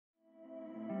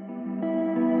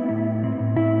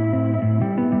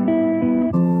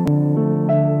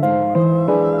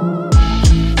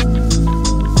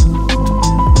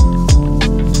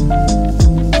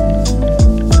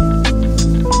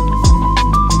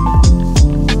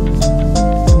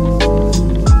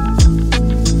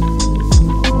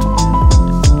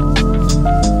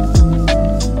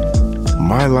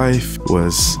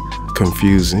was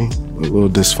confusing, a little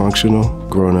dysfunctional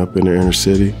growing up in the inner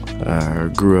city. I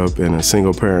grew up in a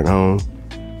single-parent home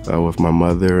with my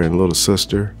mother and little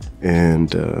sister,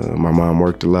 and my mom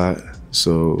worked a lot,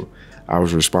 so I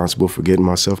was responsible for getting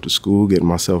myself to school, getting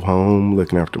myself home,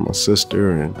 looking after my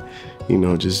sister, and, you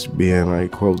know, just being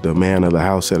like, quote, the man of the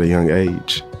house at a young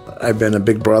age. I've been a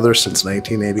big brother since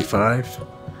 1985,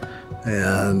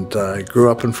 and I grew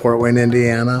up in Fort Wayne,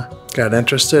 Indiana. Got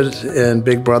interested in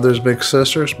Big Brothers Big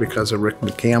Sisters because of Rick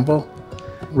McCampbell.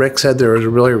 Rick said there was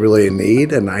really a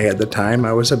need, and I had the time.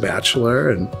 I was a bachelor,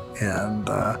 and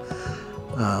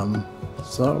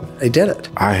so I did it.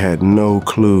 I had no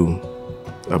clue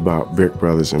about Big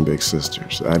Brothers and Big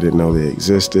Sisters. I didn't know they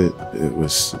existed. It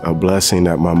was a blessing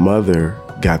that my mother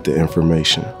got the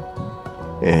information,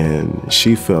 and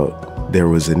she felt there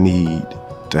was a need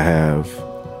to have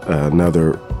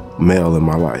another male in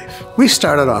my life. We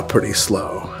started off pretty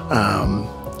slow,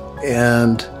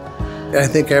 and I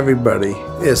think everybody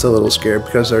is a little scared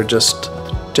because they're just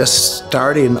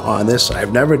starting on this.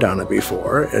 I've never done it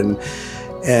before, and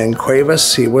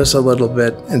Quavis, he was a little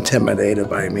bit intimidated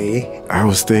by me. I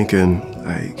was thinking,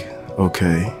 like,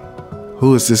 okay,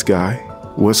 who is this guy?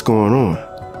 What's going on?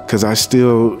 Because I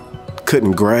still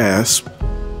couldn't grasp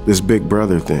this Big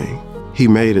Brother thing. He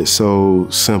made it so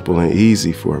simple and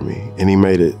easy for me, and he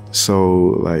made it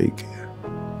so, like,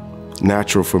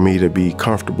 natural for me to be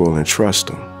comfortable and trust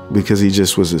him because he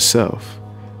just was himself,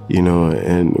 you know,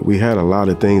 and we had a lot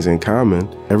of things in common.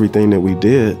 Everything that we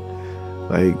did,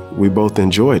 like, we both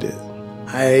enjoyed it.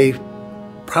 I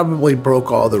probably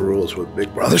broke all the rules with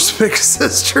Big Brothers Big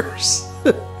Sisters.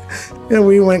 And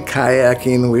we went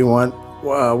kayaking, we went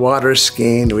water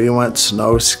skiing, we went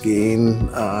snow skiing,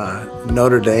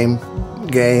 Notre Dame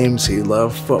games. He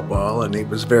loved football, and he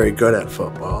was very good at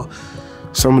football.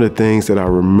 Some of the things that I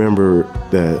remember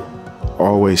that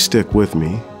always stick with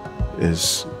me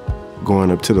is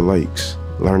going up to the lakes,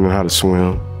 learning how to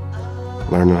swim,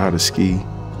 learning how to ski.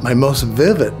 My most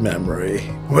vivid memory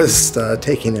was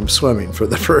taking him swimming for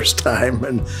the first time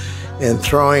and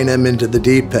throwing him into the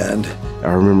deep end.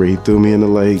 I remember he threw me in the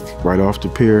lake right off the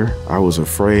pier. I was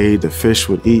afraid the fish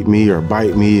would eat me or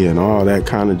bite me and all that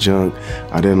kind of junk.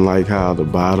 I didn't like how the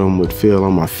bottom would feel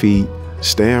on my feet.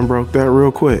 Stan broke that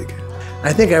real quick.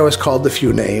 I think I was called a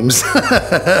few names from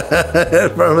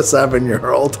a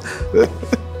 7-year-old.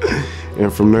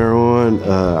 And from there on,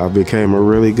 I became a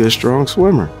really good, strong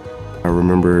swimmer. I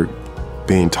remember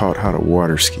being taught how to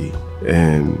water ski.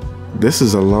 And this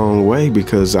is a long way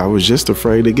because I was just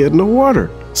afraid to get in the water.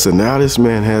 So now this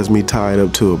man has me tied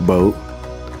up to a boat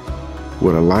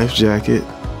with a life jacket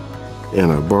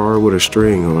and a bar with a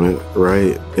string on it,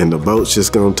 right? And the boat's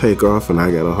just gonna take off and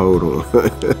I gotta hold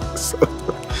on. So,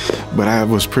 but I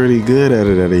was pretty good at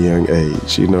it at a young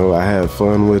age. You know, I had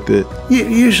fun with it.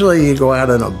 Usually you go out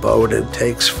on a boat, it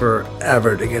takes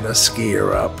forever to get a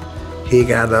skier up. He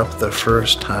got up the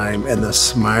first time, and the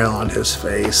smile on his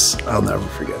face, I'll never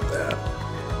forget that.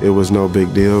 It was no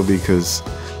big deal because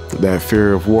that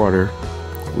fear of water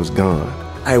was gone.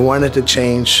 I wanted to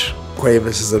change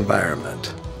Quavis's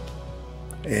environment,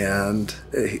 and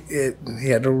he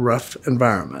had a rough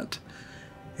environment,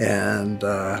 and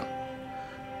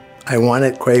I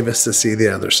wanted Quavis to see the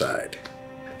other side.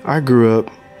 I grew up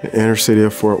in the inner city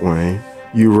of Fort Wayne.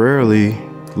 You rarely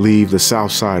leave the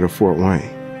south side of Fort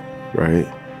Wayne. Right?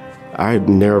 I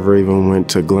never even went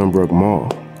to Glenbrook Mall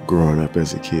growing up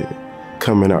as a kid.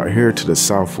 Coming out here to the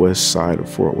southwest side of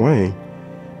Fort Wayne,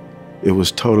 it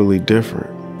was totally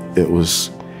different. It was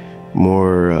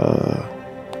more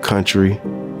country,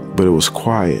 but it was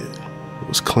quiet. It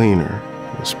was cleaner.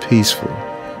 It was peaceful.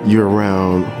 You're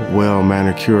around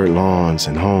well-manicured lawns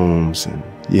and homes and,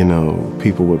 you know,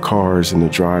 people with cars in the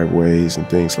driveways and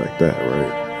things like that,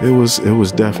 right? It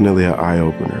was definitely an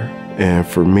eye-opener. And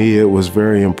for me, it was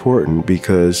very important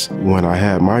because when I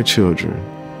had my children,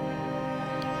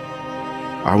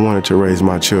 I wanted to raise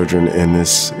my children in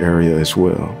this area as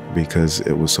well because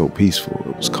it was so peaceful,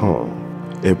 it was calm.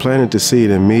 It planted the seed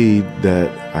in me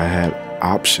that I had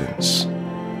options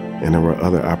and there were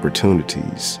other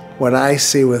opportunities. What I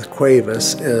see with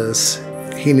Quavis is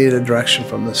he needed direction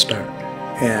from the start.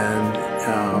 And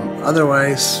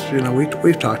otherwise, you know,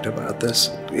 we've talked about this.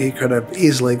 He could have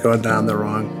easily gone down the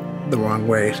wrong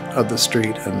way of the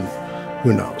street, and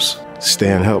who knows.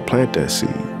 Stan helped plant that seed,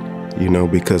 you know,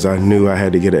 because I knew I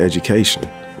had to get an education,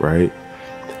 right?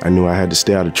 I knew I had to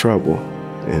stay out of trouble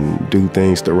and do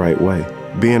things the right way.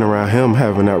 Being around him,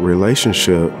 having that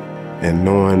relationship and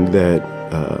knowing that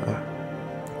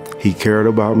he cared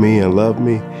about me and loved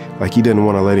me, like he didn't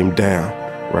want to let him down,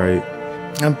 right?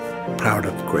 I'm proud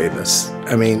of Quavis.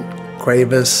 I mean,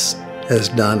 Quavis has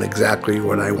done exactly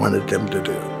what I wanted him to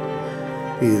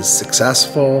do. He's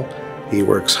successful, he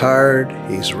works hard,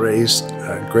 he's raised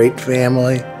a great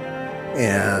family,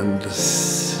 and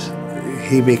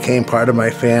he became part of my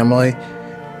family,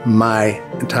 my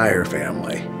entire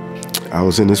family. I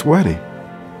was in his wedding.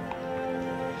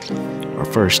 My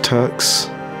first tux,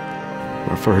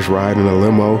 my first ride in a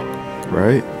limo,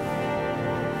 right?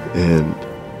 And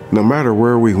no matter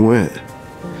where we went,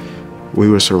 we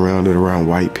were surrounded around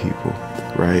white people,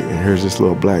 right? And here's this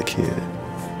little black kid.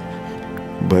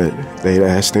 But they'd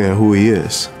ask Stan who he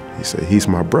is. He said, he's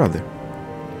my brother.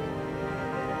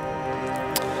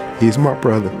 He's my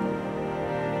brother.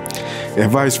 And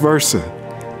vice versa.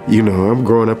 You know, I'm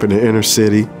growing up in the inner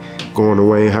city, going to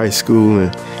Wayne High School,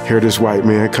 and hear this white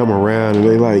man come around and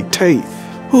they like, Tate,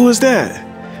 who is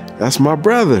that? That's my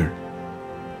brother,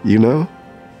 you know?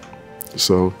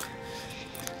 So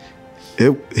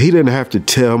he didn't have to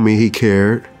tell me he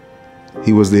cared.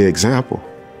 He was the example.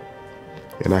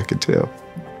 And I could tell,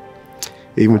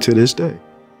 even to this day.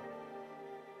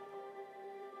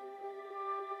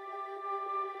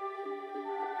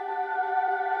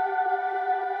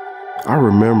 I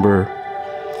remember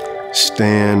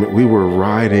Stan, we were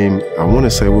riding, I want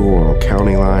to say we were on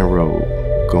County Line Road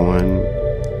going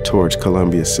towards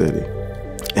Columbia City.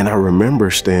 And I remember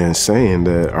Stan saying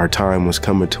that our time was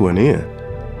coming to an end.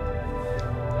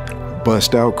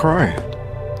 Bust out crying,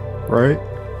 right?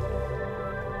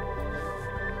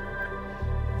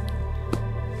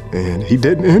 And he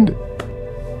didn't end it.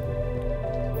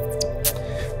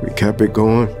 We kept it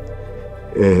going,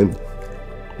 and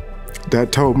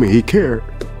that told me he cared.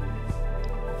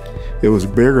 It was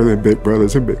bigger than Big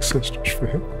Brothers and Big Sisters for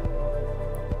him.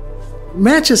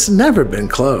 Match has never been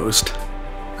closed.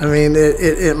 I mean,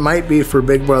 it might be for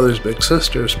Big Brothers, Big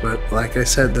Sisters, but like I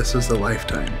said, this is a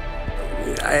lifetime.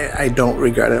 I don't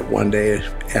regret it one day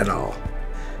at all.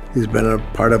 He's been a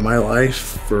part of my life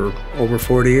for over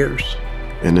 40 years.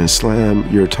 In Islam,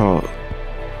 you're taught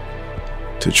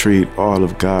to treat all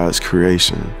of God's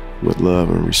creation with love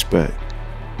and respect.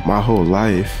 My whole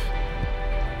life,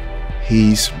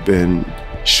 he's been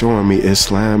showing me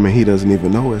Islam, and he doesn't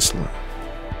even know Islam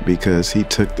because he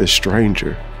took this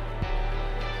stranger,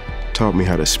 taught me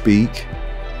how to speak,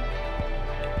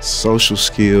 social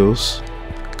skills,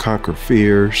 conquer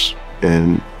fears,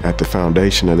 and at the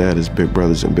foundation of that is Big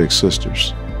Brothers and Big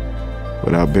Sisters.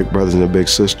 Without Big Brothers and Big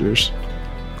Sisters,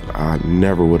 I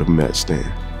never would have met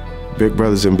Stan. Big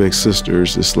Brothers and Big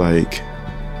Sisters is like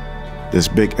this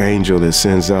big angel that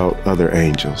sends out other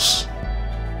angels.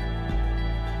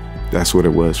 That's what it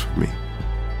was for me.